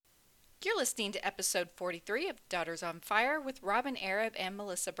You're listening to episode 43 of Daughters on Fire with Robin Arab and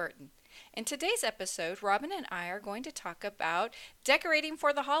Melissa Burton. In today's episode, Robin and I are going to talk about decorating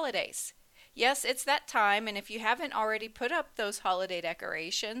for the holidays. Yes, it's that time, and if you haven't already put up those holiday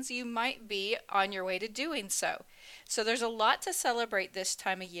decorations, you might be on your way to doing so. So there's a lot to celebrate this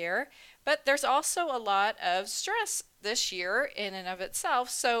time of year, but there's also a lot of stress this year in and of itself.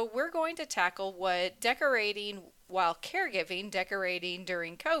 So we're going to tackle what decorating while caregiving, decorating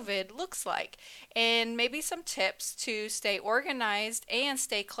during COVID looks like, and maybe some tips to stay organized and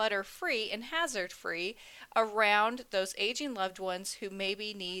stay clutter free and hazard free around those aging loved ones who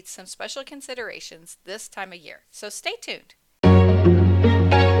maybe need some special considerations this time of year. So stay tuned.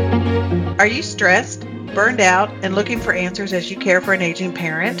 Are you stressed, burned out, and looking for answers as you care for an aging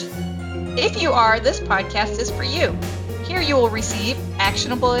parent? If you are, this podcast is for you. Here you will receive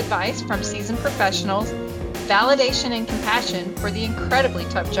actionable advice from seasoned professionals, validation and compassion for the incredibly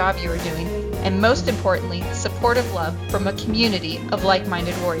tough job you are doing, and most importantly, supportive love from a community of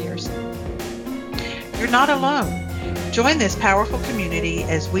like-minded warriors. You're not alone. Join this powerful community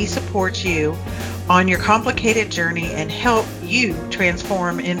as we support you on your complicated journey and help you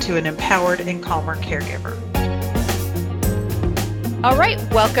transform into an empowered and calmer caregiver. All right,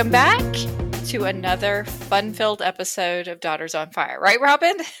 welcome back to another fun-filled episode of Daughters on Fire. Right,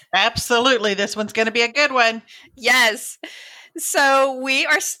 Robin? Absolutely. This one's going to be a good one. Yes. So we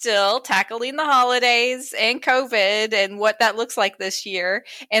are still tackling the holidays and COVID and what that looks like this year.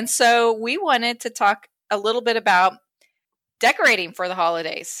 And so we wanted to talk a little bit about decorating for the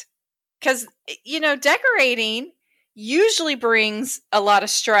holidays. Because, decorating usually brings a lot of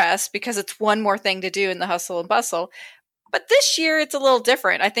stress because it's one more thing to do in the hustle and bustle. But this year, it's a little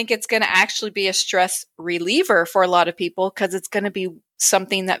different. I think it's going to actually be a stress reliever for a lot of people because it's going to be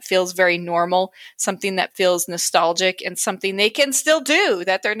something that feels very normal, something that feels nostalgic, and something they can still do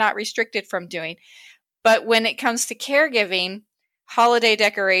that they're not restricted from doing. But when it comes to caregiving, holiday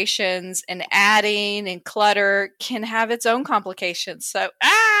decorations and adding and clutter can have its own complications. So,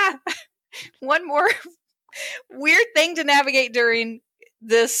 one more weird thing to navigate during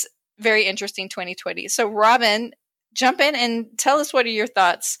this very interesting 2020. So, Robin, jump in and tell us what are your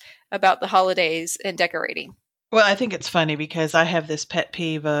thoughts about the holidays and decorating. Well, I think it's funny because I have this pet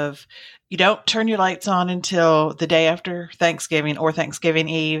peeve of you don't turn your lights on until the day after Thanksgiving or Thanksgiving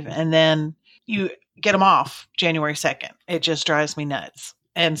Eve, and then you get them off January 2nd. It just drives me nuts.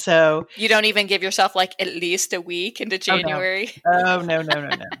 And so you don't even give yourself like at least a week into January. Oh, no.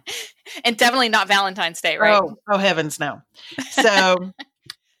 And definitely not Valentine's Day, right? Oh, heavens, no. So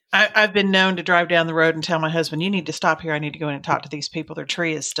I've been known to drive down the road and tell my husband, you need to stop here. I need to go in and talk to these people. Their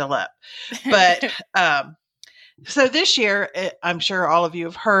tree is still up. But so this year, I'm sure all of you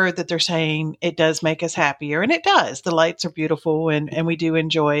have heard that they're saying it does make us happier. And it does. The lights are beautiful and we do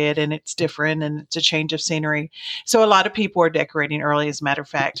enjoy it. And it's different and it's a change of scenery. So a lot of people are decorating early. As a matter of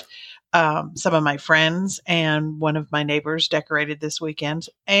fact, some of my friends and one of my neighbors decorated this weekend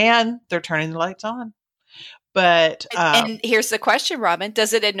and they're turning the lights on. But and here's the question, Robin.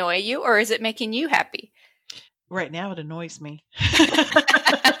 Does it annoy you or is it making you happy? Right now, it annoys me.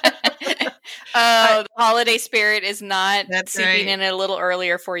 The holiday spirit is not seeping right. in a little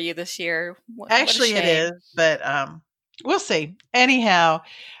earlier for you this year. Actually, it is, but we'll see. Anyhow,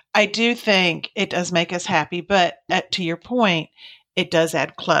 I do think it does make us happy, but to your point, it does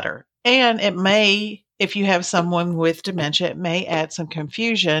add clutter. And it may, if you have someone with dementia, it may add some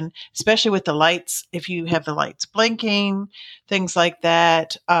confusion, especially with the lights. If you have the lights blinking, things like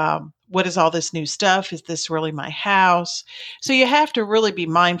that. What is all this new stuff? Is this really my house? So you have to really be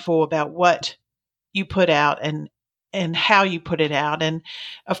mindful about what you put out and how you put it out. And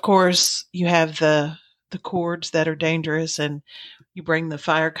of course, you have the cords that are dangerous, and you bring the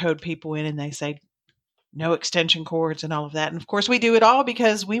fire code people in and they say, no extension cords and all of that. And of course, we do it all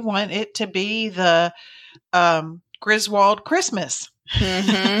because we want it to be the Griswold Christmas.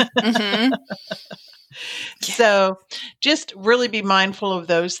 Mm-hmm, mm-hmm. So just really be mindful of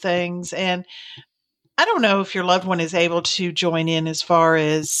those things. And I don't know if your loved one is able to join in as far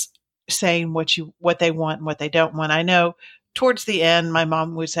as saying what they want and what they don't want. I know towards the end, my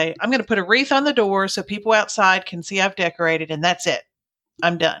mom would say, I'm going to put a wreath on the door so people outside can see I've decorated, and that's it.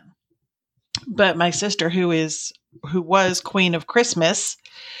 I'm done. But my sister, who was Queen of Christmas,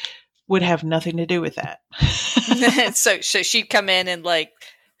 would have nothing to do with that. So she'd come in and like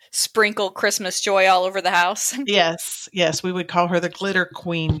sprinkle Christmas joy all over the house. Yes. We would call her the Glitter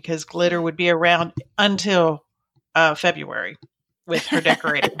Queen because glitter would be around until February with her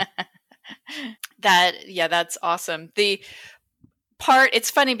decorating. That's awesome.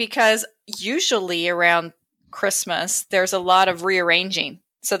 It's funny because usually around Christmas, there's a lot of rearranging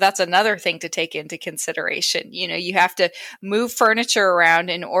So that's another thing to take into consideration. You have to move furniture around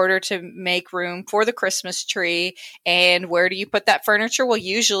in order to make room for the Christmas tree. And where do you put that furniture? Well,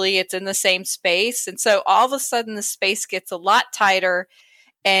 usually it's in the same space. And so all of a sudden the space gets a lot tighter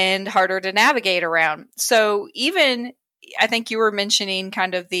and harder to navigate around. So even, I think you were mentioning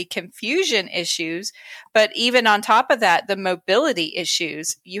kind of the confusion issues, but even on top of that, the mobility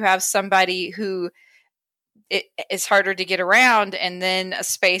issues. You have somebody who it is harder to get around, and then a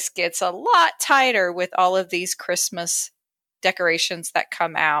space gets a lot tighter with all of these Christmas decorations that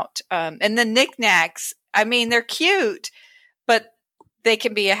come out. And the knickknacks, I mean, they're cute, but they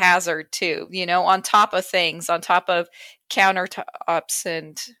can be a hazard too, on top of things, on top of countertops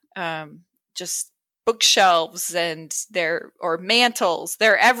and just bookshelves or mantles.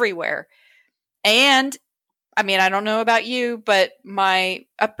 They're everywhere. And I mean, I don't know about you, but my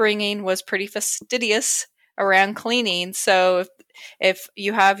upbringing was pretty fastidious around cleaning. So if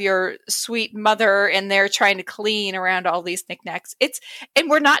you have your sweet mother and they're trying to clean around all these knickknacks, and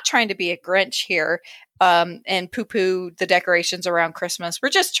we're not trying to be a Grinch here and poo-poo the decorations around Christmas. We're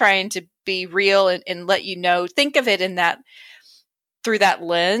just trying to be real and let you know, think of it through that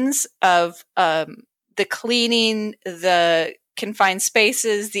lens of the cleaning, the confined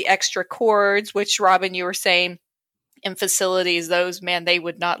spaces, the extra cords, which Robin, you were saying, in facilities, they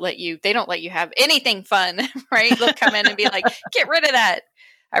would not they don't let you have anything fun, right? They'll come in and be like, get rid of that.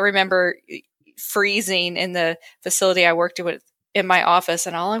 I remember freezing in the facility I worked with in my office,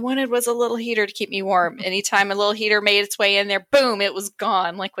 and all I wanted was a little heater to keep me warm. Anytime a little heater made its way in there, boom, it was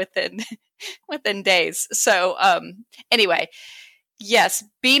gone, like within days. So anyway, yes,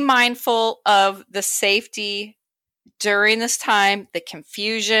 be mindful of the safety during this time, the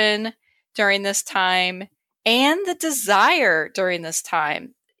confusion during this time, and the desire during this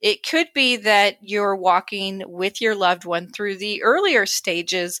time. It could be that you're walking with your loved one through the earlier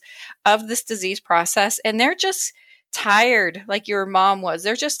stages of this disease process, and they're just tired, like your mom was.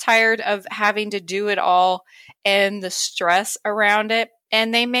 They're just tired of having to do it all and the stress around it,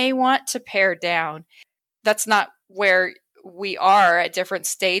 and they may want to pare down. That's not where we are at different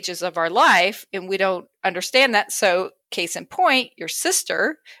stages of our life, and we don't understand that. So case in point, your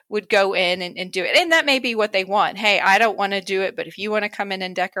sister would go in and do it. And that may be what they want. Hey, I don't want to do it, but if you want to come in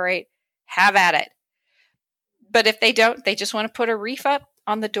and decorate, have at it. But if they don't, they just want to put a wreath up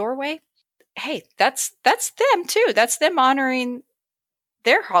on the doorway. Hey, that's them too. That's them honoring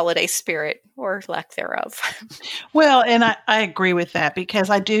their holiday spirit or lack thereof. Well, and I agree with that, because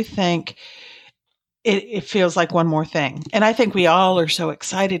I do think it feels like one more thing. And I think we all are so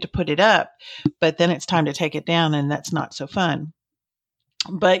excited to put it up, but then it's time to take it down, and that's not so fun.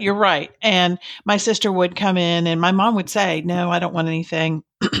 But you're right. And my sister would come in and my mom would say, no, I don't want anything.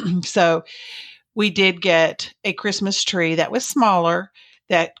 So we did get a Christmas tree that was smaller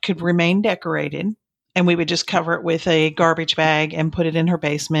that could remain decorated. And we would just cover it with a garbage bag and put it in her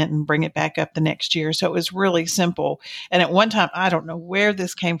basement and bring it back up the next year. So it was really simple. And at one time, I don't know where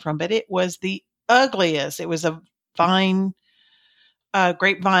this came from, but it was the ugliest. It was a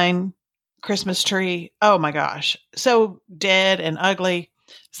grapevine Christmas tree. Oh my gosh. So dead and ugly.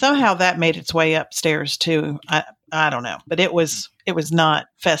 Somehow that made its way upstairs too. I don't know, but it was not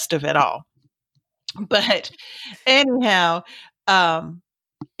festive at all. But anyhow,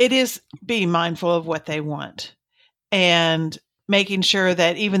 it is being mindful of what they want and making sure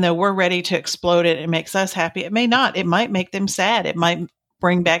that even though we're ready to explode it, it makes us happy. It may not. It might make them sad. It might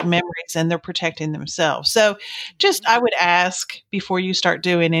bring back memories, and they're protecting themselves. So just, I would ask before you start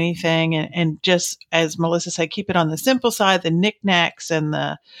doing anything, and just as Melissa said, keep it on the simple side, the knickknacks and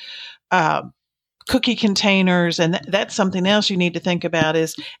the cookie containers. And that's something else you need to think about,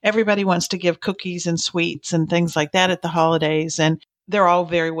 is everybody wants to give cookies and sweets and things like that at the holidays. And they're all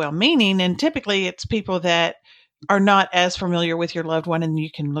very well meaning. And typically it's people that are not as familiar with your loved one, and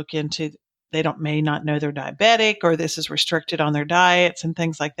you can look into, they may not know they're diabetic, or this is restricted on their diets and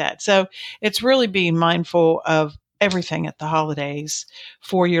things like that. So it's really being mindful of everything at the holidays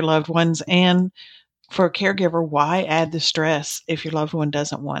for your loved ones. And for a caregiver, why add the stress if your loved one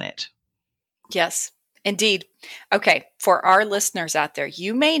doesn't want it? Yes, indeed. Okay, for our listeners out there,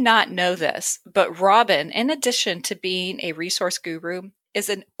 you may not know this, but Robin, in addition to being a resource guru, is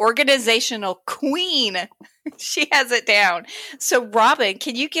an organizational queen. She has it down. So Robin,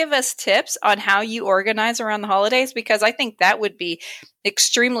 can you give us tips on how you organize around the holidays? Because I think that would be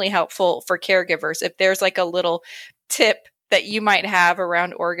extremely helpful for caregivers. If there's like a little tip that you might have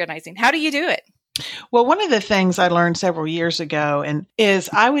around organizing, how do you do it? Well, one of the things I learned several years ago is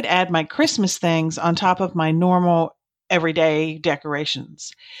I would add my Christmas things on top of my normal everyday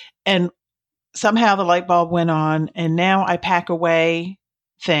decorations. And somehow the light bulb went on, and now I pack away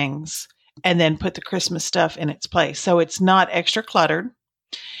things and then put the Christmas stuff in its place. So it's not extra cluttered.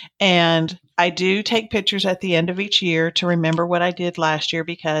 And I do take pictures at the end of each year to remember what I did last year,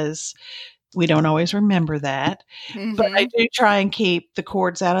 because we don't always remember that. But I do try and keep the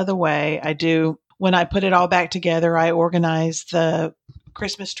cords out of the way. I do. When I put it all back together, I organize the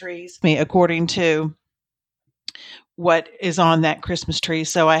Christmas trees according to what is on that Christmas tree.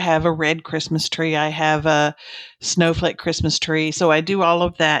 So I have a red Christmas tree. I have a snowflake Christmas tree. So I do all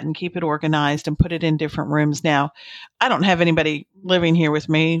of that and keep it organized and put it in different rooms. Now, I don't have anybody living here with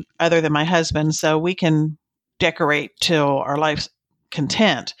me other than my husband, so we can decorate till our life's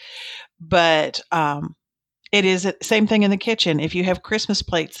content. But it is the same thing in the kitchen. If you have Christmas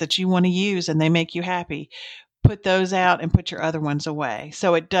plates that you want to use and they make you happy, put those out and put your other ones away.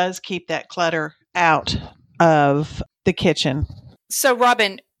 So it does keep that clutter out of the kitchen. So,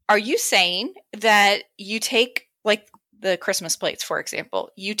 Robin, are you saying that you take, like, the Christmas plates, for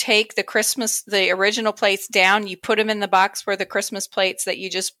example, you take the original plates down, you put them in the box where the Christmas plates that you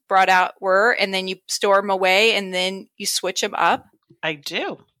just brought out were, and then you store them away, and then you switch them up? I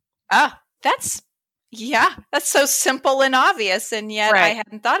do. Ah, that's so simple and obvious, and yet I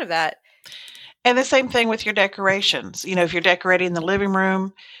hadn't thought of that. And the same thing with your decorations. You know, if you're decorating the living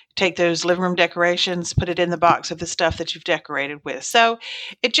room, take those living room decorations, put it in the box of the stuff that you've decorated with. So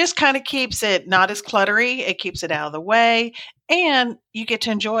it just kind of keeps it not as cluttery. It keeps it out of the way, and you get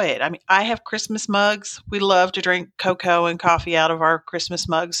to enjoy it. I mean, I have Christmas mugs. We love to drink cocoa and coffee out of our Christmas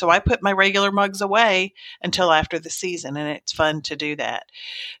mugs. So I put my regular mugs away until after the season, and it's fun to do that.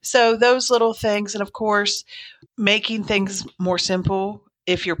 So those little things, and of course, making things more simple.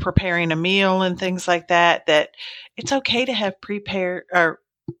 If you're preparing a meal and things like that, that it's okay to have pre-made,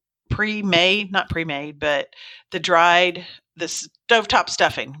 not pre-made, but the stovetop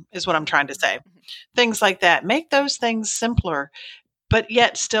stuffing is what I'm trying to say. Things like that. Make those things simpler, but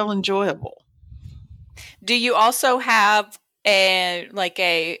yet still enjoyable. Do you also have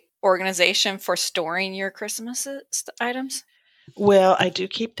a organization for storing your Christmas items? Well, I do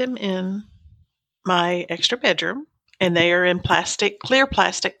keep them in my extra bedroom, and they are in clear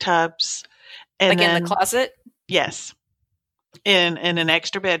plastic tubs. And in the closet? Yes. In an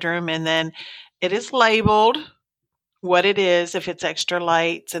extra bedroom, and then it is labeled what it is, if it's extra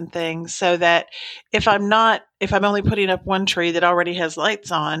lights and things, so that if I'm only putting up one tree that already has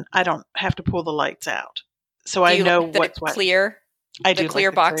lights on, I don't have to pull the lights out. So I know what's what. Clear? I do. The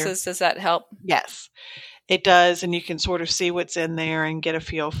clear boxes, does that help? Yes, it does, and you can sort of see what's in there and get a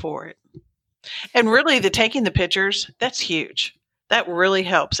feel for it. And really, taking the pictures, that's huge. That really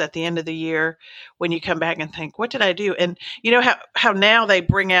helps at the end of the year when you come back and think, what did I do? And you know how now they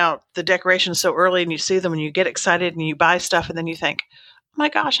bring out the decorations so early, and you see them and you get excited and you buy stuff, and then you think, oh my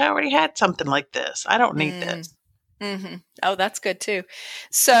gosh, I already had something like this. I don't need this. Mm-hmm. Oh, that's good too.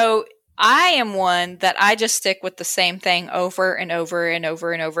 So I am one that I just stick with the same thing over and over and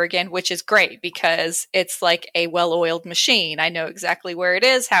over and over again, which is great because it's like a well-oiled machine. I know exactly where it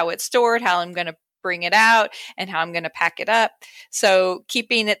is, how it's stored, how I'm going to bring it out, and how I'm going to pack it up. So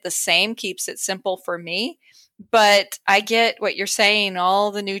keeping it the same keeps it simple for me. But I get what you're saying,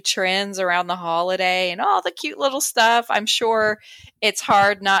 all the new trends around the holiday and all the cute little stuff. I'm sure it's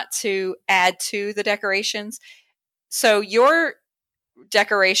hard not to add to the decorations. So your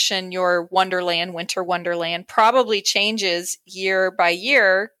decoration, your winter wonderland, probably changes year by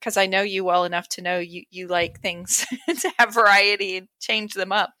year, because I know you well enough to know you like things to have variety and change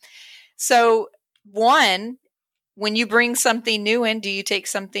them up. So when you bring something new in, do you take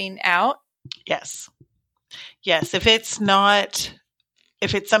something out? Yes. If it's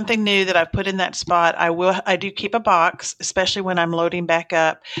something new that I've put in that spot, I do keep a box, especially when I'm loading back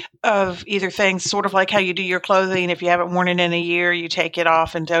up, of either things sort of like how you do your clothing. If you haven't worn it in a year, you take it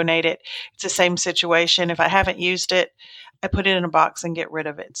off and donate it. It's the same situation. If I haven't used it, I put it in a box and get rid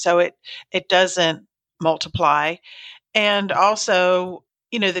of it. So it doesn't multiply. And also,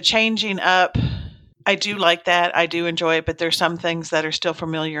 the changing up, I do like that. I do enjoy it, but there's some things that are still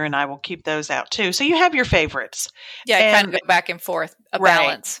familiar, and I will keep those out too. So you have your favorites. Yeah, kind of go back and forth,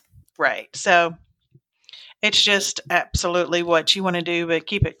 balance. Right. So it's just absolutely what you want to do, but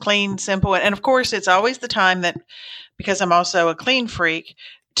keep it clean, simple. And of course, it's always the time that, because I'm also a clean freak,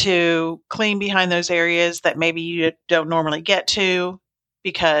 to clean behind those areas that maybe you don't normally get to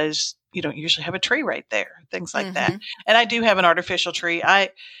because you don't usually have a tree right there, things like that. And I do have an artificial tree.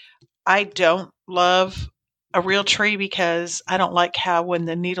 I don't love a real tree because I don't like how when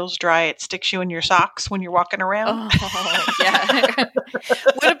the needles dry, it sticks you in your socks when you're walking around. Oh, yeah.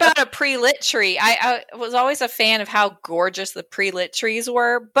 What about a pre-lit tree? I was always a fan of how gorgeous the pre-lit trees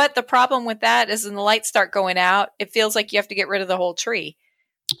were, but the problem with that is when the lights start going out, it feels like you have to get rid of the whole tree.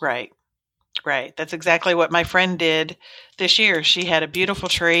 Right. Right. That's exactly what my friend did this year. She had a beautiful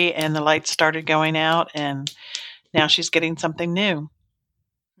tree and the lights started going out, and now she's getting something new.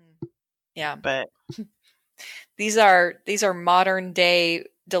 Yeah. But these are modern day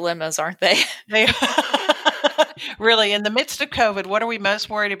dilemmas, aren't they? they really, in the midst of COVID, what are we most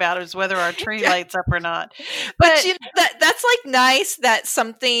worried about is whether our tree lights up or not. But you know, that's like nice that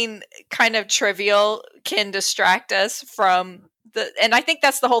something kind of trivial can distract us from and I think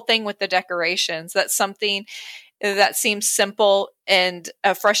that's the whole thing with the decorations. That's something that seems simple and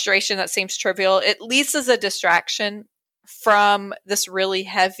a frustration that seems trivial. At least is a distraction from this really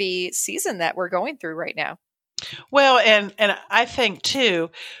heavy season that we're going through right now. Well, and I think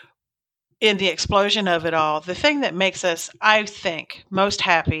too, in the explosion of it all, the thing that makes us, I think, most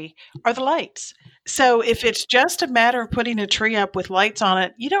happy are the lights. So if it's just a matter of putting a tree up with lights on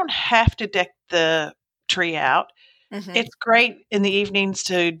it, you don't have to deck the tree out. Mm-hmm. It's great in the evenings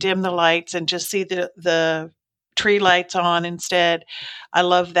to dim the lights and just see the tree lights on instead. I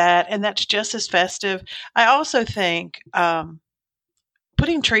love that. And that's just as festive. I also think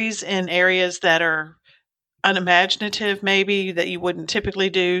putting trees in areas that are unimaginative, maybe that you wouldn't typically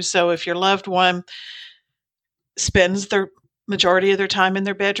do. So if your loved one spends the majority of their time in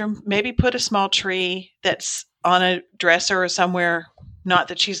their bedroom, maybe put a small tree that's on a dresser or somewhere, not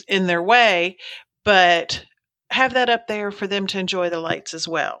that she's in their way, but have that up there for them to enjoy the lights as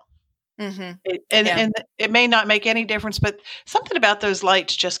well. Mm-hmm. And it may not make any difference, but something about those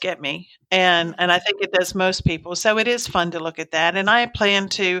lights just get me. And I think it does most people. So it is fun to look at that. And I plan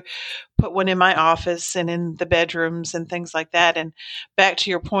to put one in my office and in the bedrooms and things like that. And back to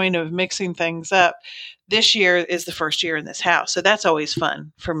your point of mixing things up, this year is the first year in this house. So that's always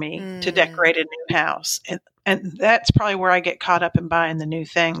fun for me to decorate a new house. And that's probably where I get caught up in buying the new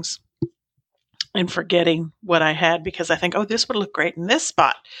things and forgetting what I had because I think, oh, this would look great in this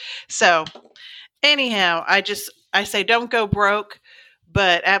spot. So anyhow, I say don't go broke,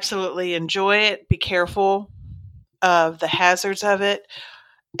 but absolutely enjoy it. Be careful of the hazards of it.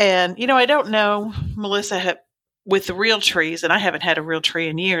 And, I don't know, Melissa, with the real trees, and I haven't had a real tree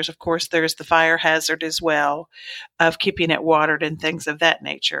in years, of course, there's the fire hazard as well of keeping it watered and things of that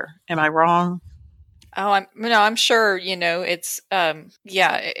nature. Am I wrong? Oh, I'm sure, it's,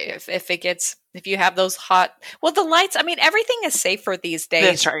 if you have those hot, well, the lights, I mean, everything is safer these days.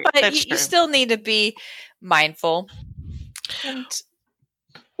 That's right. But you still need to be mindful. And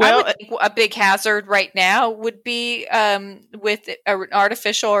well, I would think a big hazard right now would be with an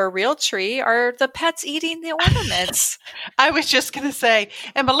artificial or a real tree are the pets eating the ornaments. I was just going to say,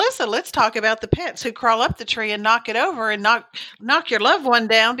 and Melissa, let's talk about the pets who crawl up the tree and knock it over and knock your loved one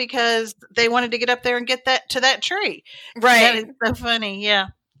down because they wanted to get up there and get to that tree. Right. That is so funny. Yeah.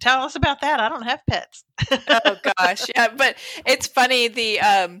 Tell us about that. I don't have pets. Oh gosh. Yeah. But it's funny.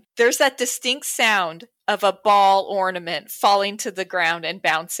 There's that distinct sound of a ball ornament falling to the ground and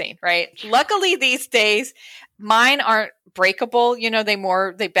bouncing, right? Luckily these days, mine aren't breakable.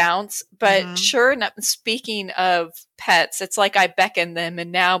 They bounce, but sure enough, speaking of pets, it's like I beckon them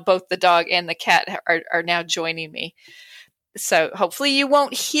and now both the dog and the cat are now joining me. So hopefully you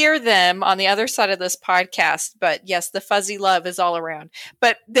won't hear them on the other side of this podcast, but yes, the fuzzy love is all around.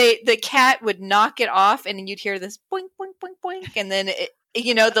 But the cat would knock it off and you'd hear this boink, boink, boink, boink. And then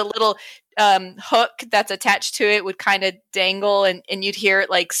the little hook that's attached to it would kind of dangle and you'd hear it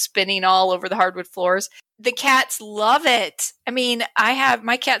like spinning all over the hardwood floors. The cats love it. I mean, I have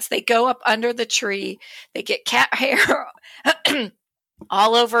my cats, they go up under the tree, they get cat hair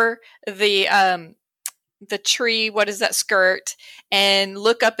all over the tree, what is that skirt, and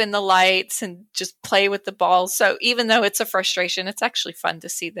look up in the lights and just play with the balls. So even though it's a frustration, it's actually fun to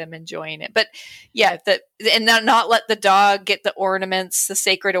see them enjoying it. But yeah, and not let the dog get the ornaments, the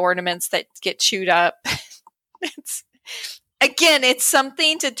sacred ornaments that get chewed up. It's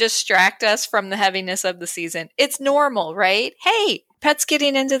something to distract us from the heaviness of the season. It's normal, right? Hey, pets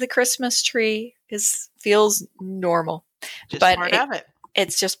getting into the Christmas tree feels normal. Just part of it.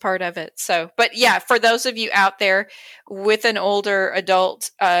 It's just part of it. So, but yeah, for those of you out there with an older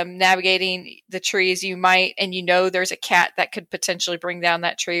adult navigating the trees, you might, and there's a cat that could potentially bring down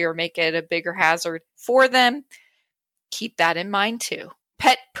that tree or make it a bigger hazard for them. Keep that in mind too.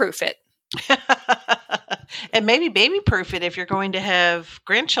 Pet proof it. And maybe baby proof it if you're going to have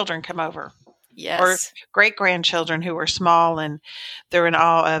grandchildren come over. Yes. Or great grandchildren who are small and they're in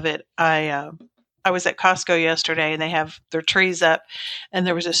awe of it. I was at Costco yesterday and they have their trees up and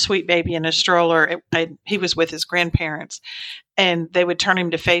there was a sweet baby in a stroller. He was with his grandparents and they would turn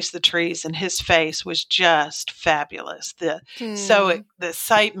him to face the trees and his face was just fabulous. So the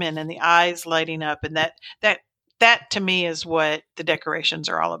excitement and the eyes lighting up and that that to me is what the decorations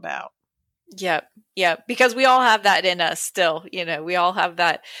are all about. Yep. Yep. Because we all have that in us still. We all have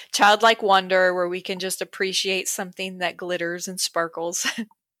that childlike wonder where we can just appreciate something that glitters and sparkles.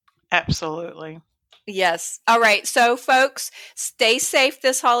 Absolutely. Yes. All right. So, folks, stay safe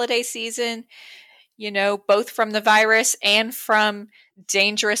this holiday season, both from the virus and from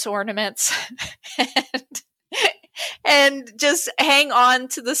dangerous ornaments. and just hang on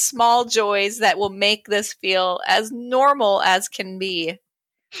to the small joys that will make this feel as normal as can be.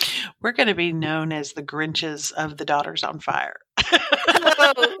 We're going to be known as the Grinches of the Daughters on Fire.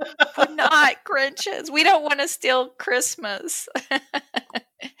 No, we're not Grinches. We don't want to steal Christmas.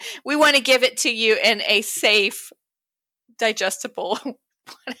 We want to give it to you in a safe, digestible,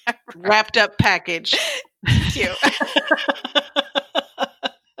 whatever. Wrapped up package. Thank you.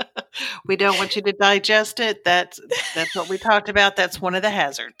 We don't want you to digest it. That's what we talked about. That's one of the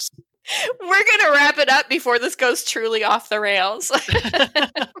hazards. We're going to wrap it up before this goes truly off the rails.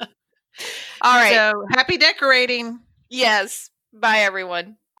 All right. So, happy decorating. Yes. Bye,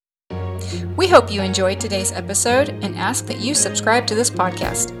 everyone. We hope you enjoyed today's episode and ask that you subscribe to this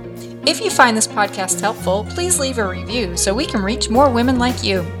podcast. If you find this podcast helpful, please leave a review so we can reach more women like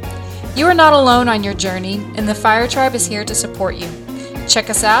you. You are not alone on your journey, and the Fire Tribe is here to support you. Check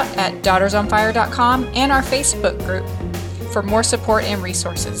us out at daughtersonfire.com and our Facebook group for more support and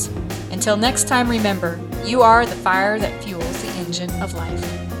resources. Until next time, remember, you are the fire that fuels the engine of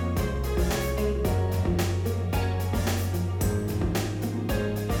life.